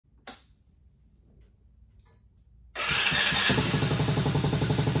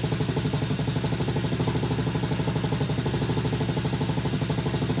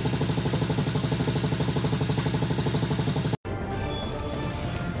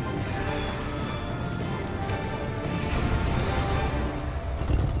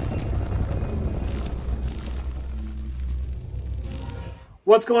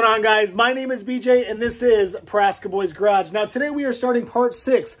What's going on, guys? My name is BJ and this is Praska Boys Garage. Now today we are starting part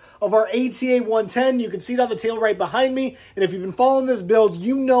 6 of our ATA 110. You can see it on the tail right behind me, and if you've been following this build,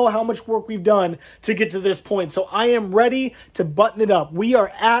 you know how much work we've done to get to this point. So I am ready to button it up. We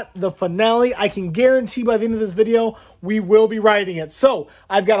are at the finale. I can guarantee by the end of this video we will be riding it. So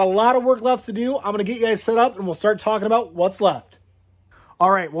I've got a lot of work left to do. I'm going to get you guys set up and we'll start talking about what's left. All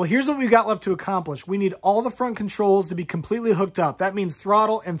right, well, here's what we've got left to accomplish. We need all the front controls to be completely hooked up. That means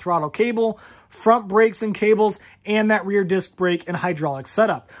throttle and throttle cable, front brakes and cables, and that rear disc brake and hydraulic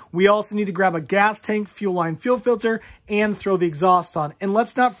setup. We also need to grab a gas tank, fuel line, fuel filter, and throw the exhaust on. And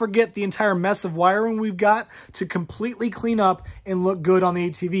let's not forget the entire mess of wiring we've got to completely clean up and look good on the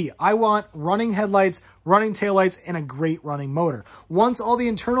ATV. I want running headlights, running taillights, and a great running motor. Once all the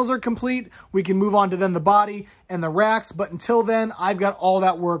internals are complete, we can move on to then the body and the racks, but until then, I've got all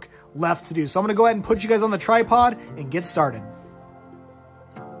that work left to do. So I'm gonna go ahead and put you guys on the tripod and get started.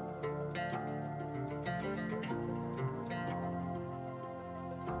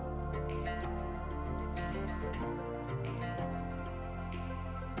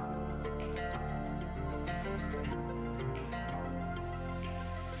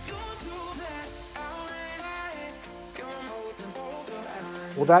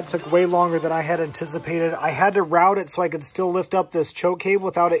 Well, that took way longer than I had anticipated. I had to route it so I could still lift up this choke cable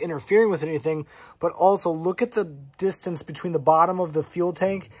without it interfering with anything. But also, look at the distance between the bottom of the fuel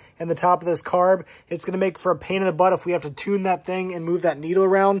tank and the top of this carb. It's going to make for a pain in the butt if we have to tune that thing and move that needle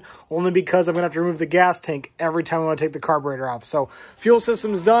around, only because I'm going to have to remove the gas tank every time I want to take the carburetor off. So, fuel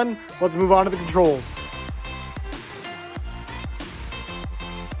system's done. Let's move on to the controls.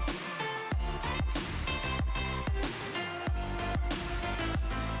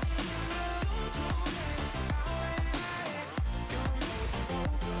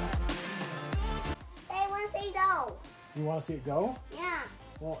 You want to see it go? Yeah.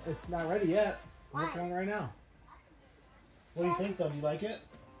 Well, it's not ready yet. We're working on it right now. What do you think, though? Do you like it?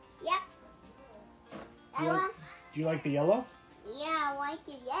 Yep. Do you like the yellow? Yeah, I like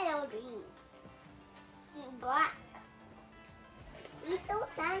the yellow greens. And black. It's so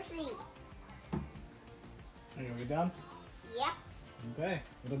fancy. Are you going to be done? Yep. Okay.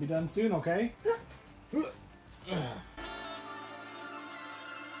 It'll be done soon, okay?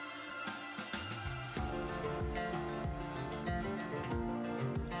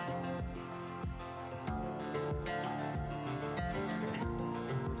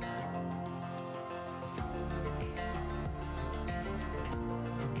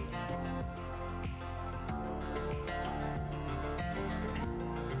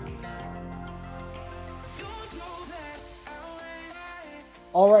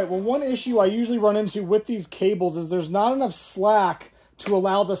 All right, well, one issue I usually run into with these cables is there's not enough slack to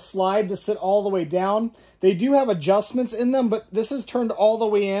allow the slide to sit all the way down. They do have adjustments in them, but this is turned all the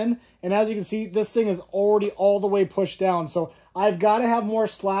way in, and as you can see, this thing is already all the way pushed down. So I've got to have more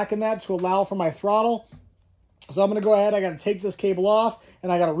slack in that to allow for my throttle. So I'm going to go ahead, I got to take this cable off,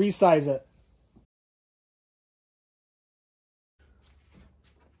 and I got to resize it.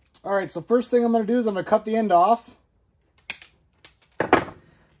 All right, so first thing I'm going to do is I'm going to cut the end off,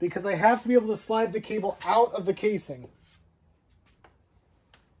 because I have to be able to slide the cable out of the casing.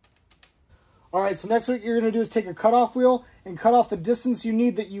 All right, so next what you're gonna do is take a cutoff wheel and cut off the distance you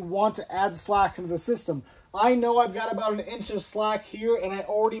need that you want to add slack into the system. I know I've got about 1 inch of slack here, and I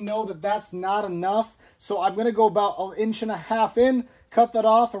already know that that's not enough, so I'm gonna go about 1.5 inches in, cut that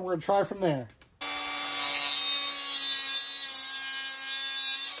off, and we're gonna try from there.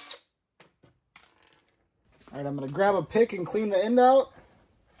 All right, I'm gonna grab a pick and clean the end out.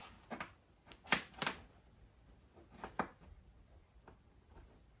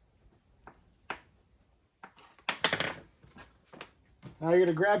 Now you're going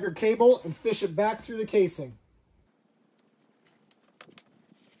to grab your cable and fish it back through the casing.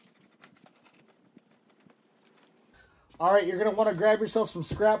 All right, you're going to want to grab yourself some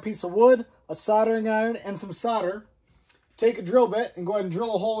scrap piece of wood, a soldering iron, and some solder. Take a drill bit and go ahead and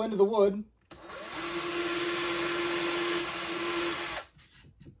drill a hole into the wood.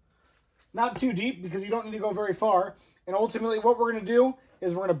 Not too deep because you don't need to go very far. And ultimately what we're going to do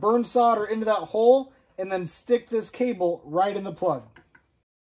is we're going to burn solder into that hole and then stick this cable right in the plug.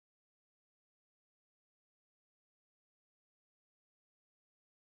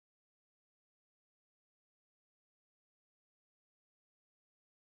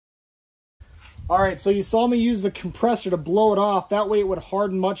 All right, so you saw me use the compressor to blow it off. That way it would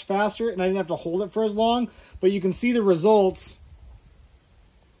harden much faster and I didn't have to hold it for as long. But you can see the results.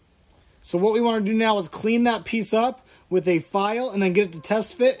 So what we want to do now is clean that piece up with a file and then get it to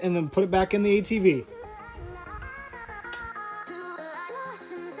test fit and then put it back in the ATV.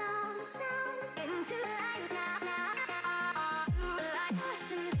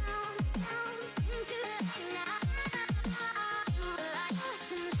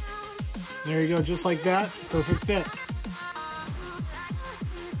 There you go, just like that. Perfect fit.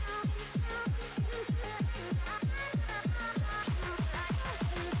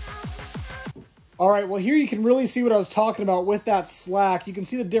 All right, well here you can really see what I was talking about with that slack. You can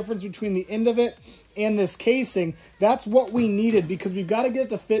see the difference between the end of it and this casing. That's what we needed because we've got to get it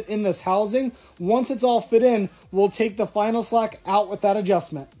to fit in this housing. Once it's all fit in, we'll take the final slack out with that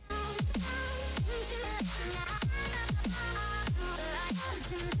adjustment.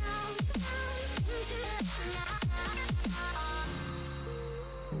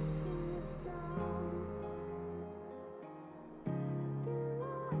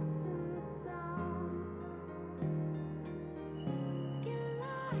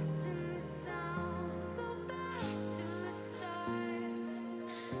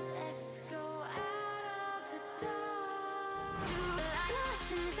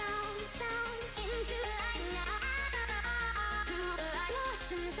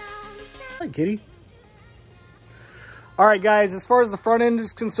 Hi, kitty. All right, guys, as far as the front end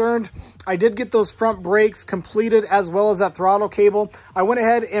is concerned, I did get those front brakes completed as well as that throttle cable. I went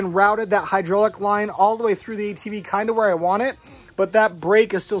ahead and routed that hydraulic line all the way through the ATV, kind of where I want it, but that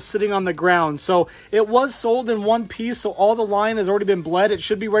brake is still sitting on the ground. So it was sold in one piece, so all the line has already been bled. It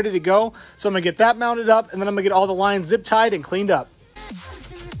should be ready to go. So I'm gonna get that mounted up, and then I'm gonna get all the lines zip tied and cleaned up.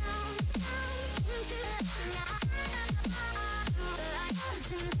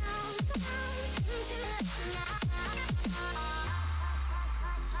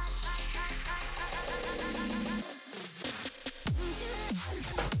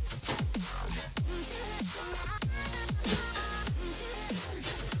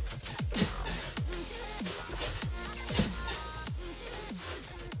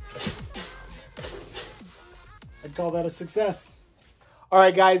 I'd call that a success. All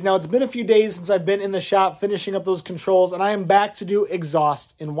right, guys, now it's been a few days since I've been in the shop finishing up those controls, and I am back to do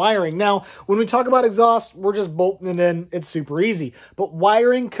exhaust and wiring. Now, when we talk about exhaust, we're just bolting it in. It's super easy. But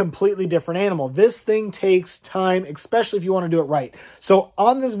wiring, completely different animal. This thing takes time, especially if you want to do it right. So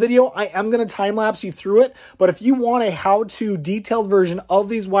on this video, I am going to time-lapse you through it, but if you want a how-to detailed version of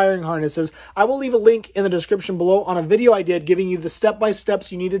these wiring harnesses, I will leave a link in the description below on a video I did giving you the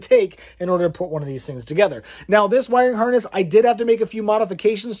step-by-steps you need to take in order to put one of these things together. Now, this wiring harness, I did have to make a few modifications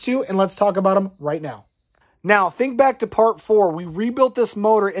to, and let's talk about them right now. Now, think back to part 4. We rebuilt this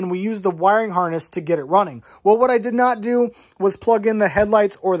motor and we used the wiring harness to get it running. Well, what I did not do was plug in the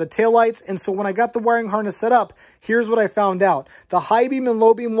headlights or the taillights. And so when I got the wiring harness set up, here's what I found out. The high beam and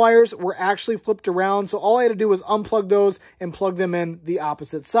low beam wires were actually flipped around. So all I had to do was unplug those and plug them in the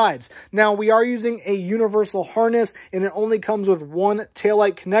opposite sides. Now, we are using a universal harness and it only comes with one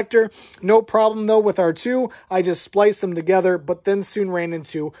taillight connector. No problem though with our two. I just spliced them together, but then soon ran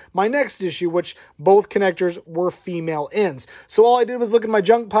into my next issue, which both connectors were female ends. So all I did was look in my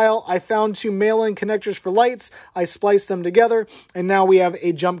junk pile. I found two male end connectors for lights. I spliced them together, and now we have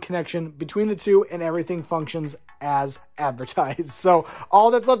a jump connection between the two, and everything functions as advertised. So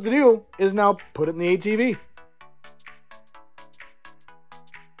all that's left to do is now put it in the ATV.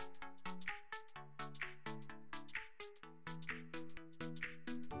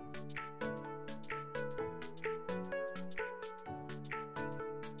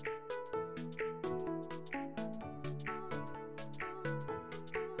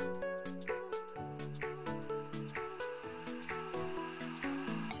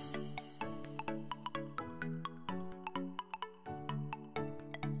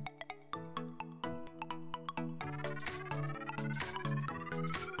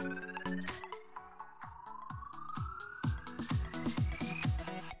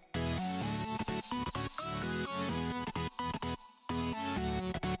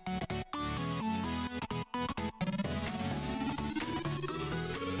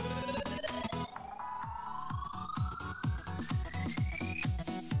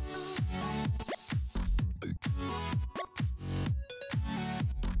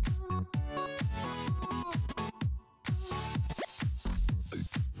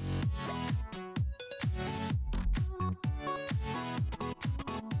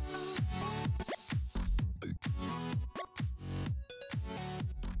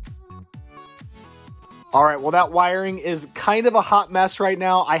 All right, well, that wiring is kind of a hot mess right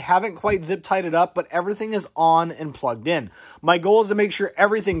now. I haven't quite zip tied it up, but everything is on and plugged in. My goal is to make sure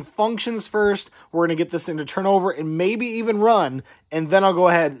everything functions first. We're going to get this thing to turn over and maybe even run, and then I'll go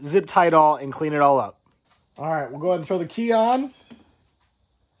ahead, zip tie it all, and clean it all up. All right, we'll go ahead and throw the key on.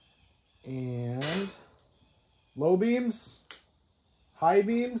 And low beams, high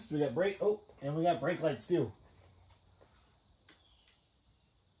beams. We got brake, and we got brake lights too.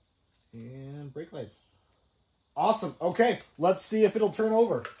 And brake lights. Awesome. Okay, let's see if it'll turn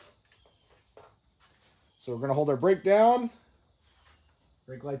over. So we're going to hold our brake down.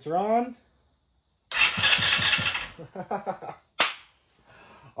 Brake lights are on.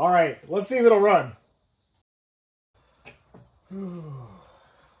 All right, let's see if it'll run.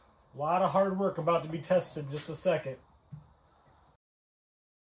 A lot of hard work about to be tested in just a second.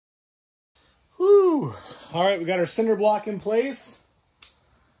 Whew. All right, we got our cinder block in place.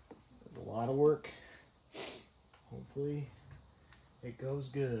 There's a lot of work. Hopefully it goes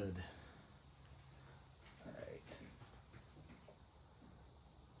good. All right.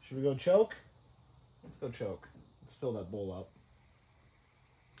 Should we go choke? Let's go choke. Let's fill that bowl up.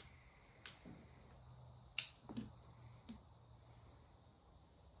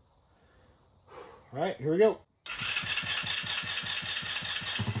 All right, here we go.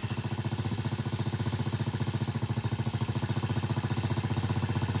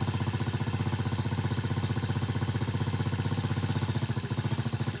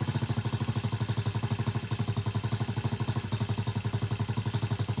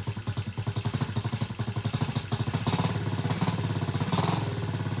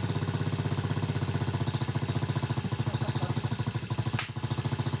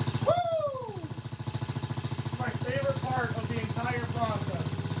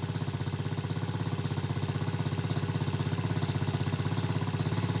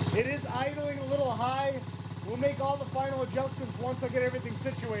 It is idling a little high. We'll make all the final adjustments once I get everything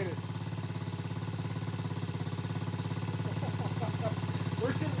situated.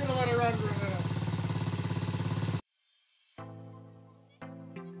 We're just gonna let it run for a minute.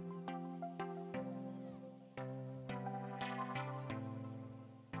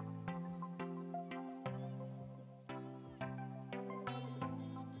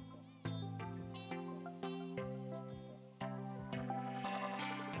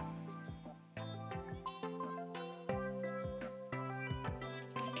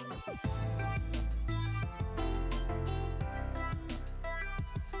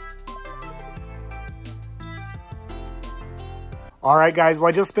 All right, guys, well,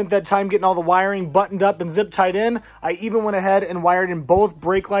 I just spent that time getting all the wiring buttoned up and zip tied in. I even went ahead and wired in both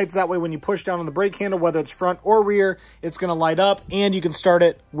brake lights. That way, when you push down on the brake handle, whether it's front or rear, it's going to light up, and you can start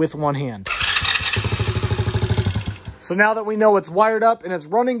it with one hand. So now that we know it's wired up and it's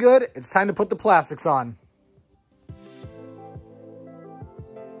running good, it's time to put the plastics on.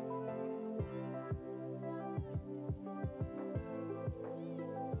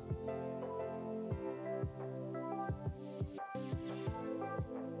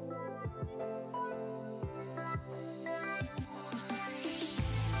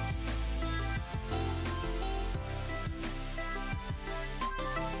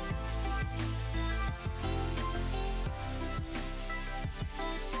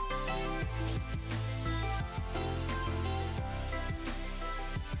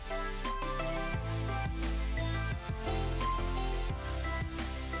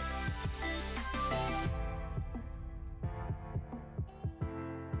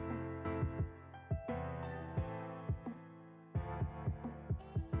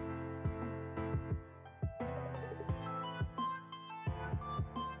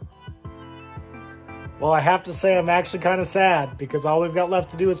 Well, I have to say I'm actually kind of sad because all we've got left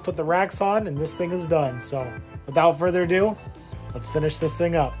to do is put the racks on and this thing is done. So without further ado, let's finish this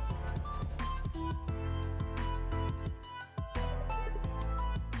thing up.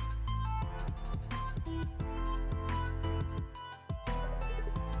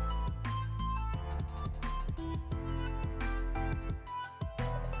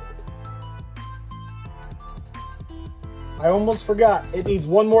 I almost forgot. It needs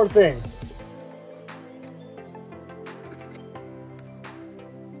one more thing.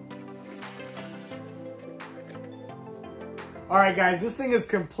 All right, guys, this thing is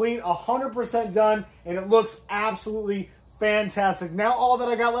complete, 100% done, and it looks absolutely fantastic. Now all that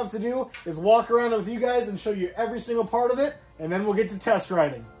I got left to do is walk around with you guys and show you every single part of it, and then we'll get to test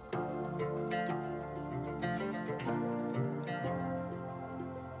riding.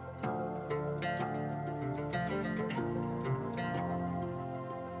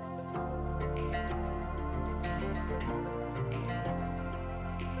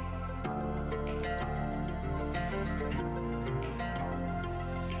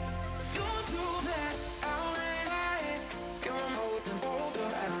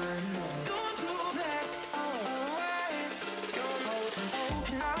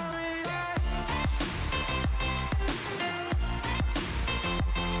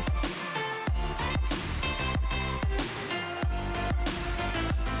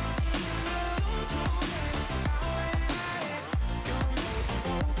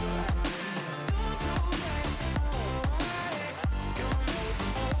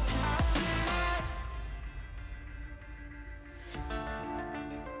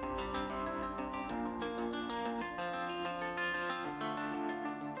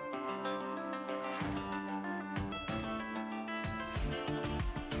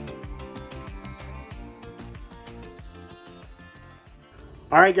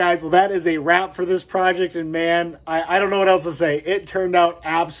 All right, guys, well, that is a wrap for this project, and man, I don't know what else to say. It turned out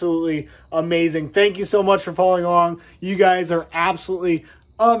absolutely amazing. Thank you so much for following along. You guys are absolutely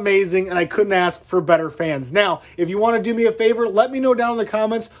amazing, and I couldn't ask for better fans. Now, if you want to do me a favor, let me know down in the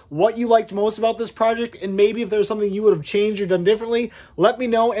comments what you liked most about this project, and maybe if there's something you would have changed or done differently, let me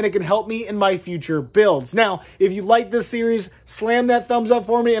know, and it can help me in my future builds. Now, if you like this series, slam that thumbs up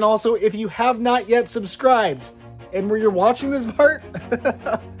for me, and also, if you have not yet subscribed, and where you're watching this part,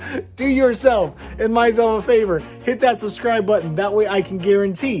 do yourself and myself a favor. Hit that subscribe button. That way I can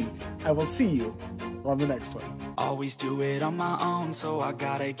guarantee I will see you on the next one. Always do it on my own, so I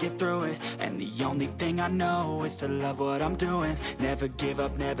gotta get through it. And the only thing I know is to love what I'm doing. Never give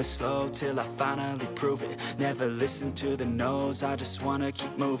up, never slow, till I finally prove it. Never listen to the no's, I just wanna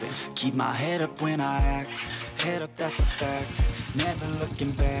keep moving. Keep my head up when I act, head up, that's a fact. Never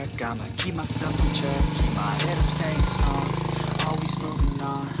looking back, I'ma keep myself in check. Keep my head up, staying strong, always moving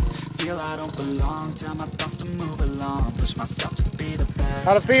on. Feel I don't belong, tell my thoughts to move along. Push myself to be the best.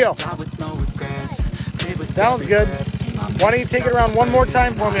 How'd it feel? Die with no regrets. Sounds good. Why don't you take it around one more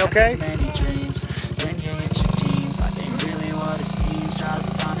time for me, okay? Many dreams, then you hit your teens. Life ain't really what it seems. Try to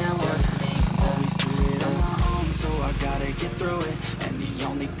find out what it means. Always do it on my own, so I gotta get through it. And the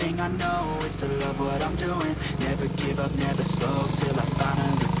only thing I know is to love what I'm doing. Never give up, never slow, till I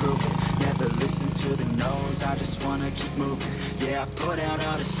finally prove it. Never listen to the no's, I just wanna keep moving. Yeah, I put out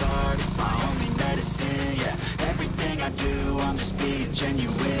all this art, it's my only medicine. Yeah, everything I do, I'm just being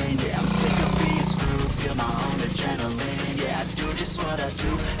genuine. Yeah, I'm sick of being screwed, feel my own adrenaline. Yeah, I do just what I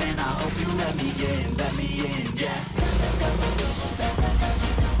do, and I hope you let me in, yeah.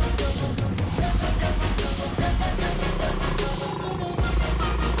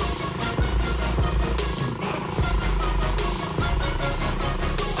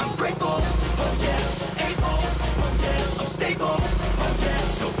 I'm grateful, oh yeah, able, oh yeah, I'm stable, oh yeah,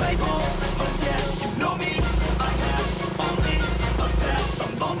 no label, oh yeah, you know me, I have only a path,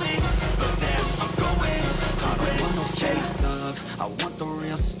 I'm lonely, but damn, I'm going through it. I want no fake love, I want the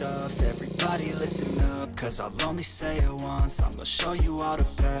real stuff. Everybody listen up, cause I'll only say it once. I'm gonna show you all the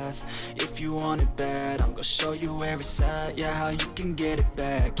path, if you want it bad. I'm gonna show you where it's at, yeah, how you can get it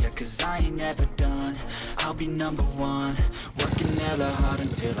back. Yeah, cause I ain't never done, I'll be number one. Working hella hard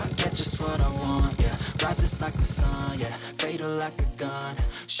until I get just what I want, yeah. Rises like the sun, yeah, fatal like a gun.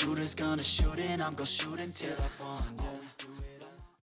 Shooter's gonna shoot and I'm gonna shoot until I fall, yeah.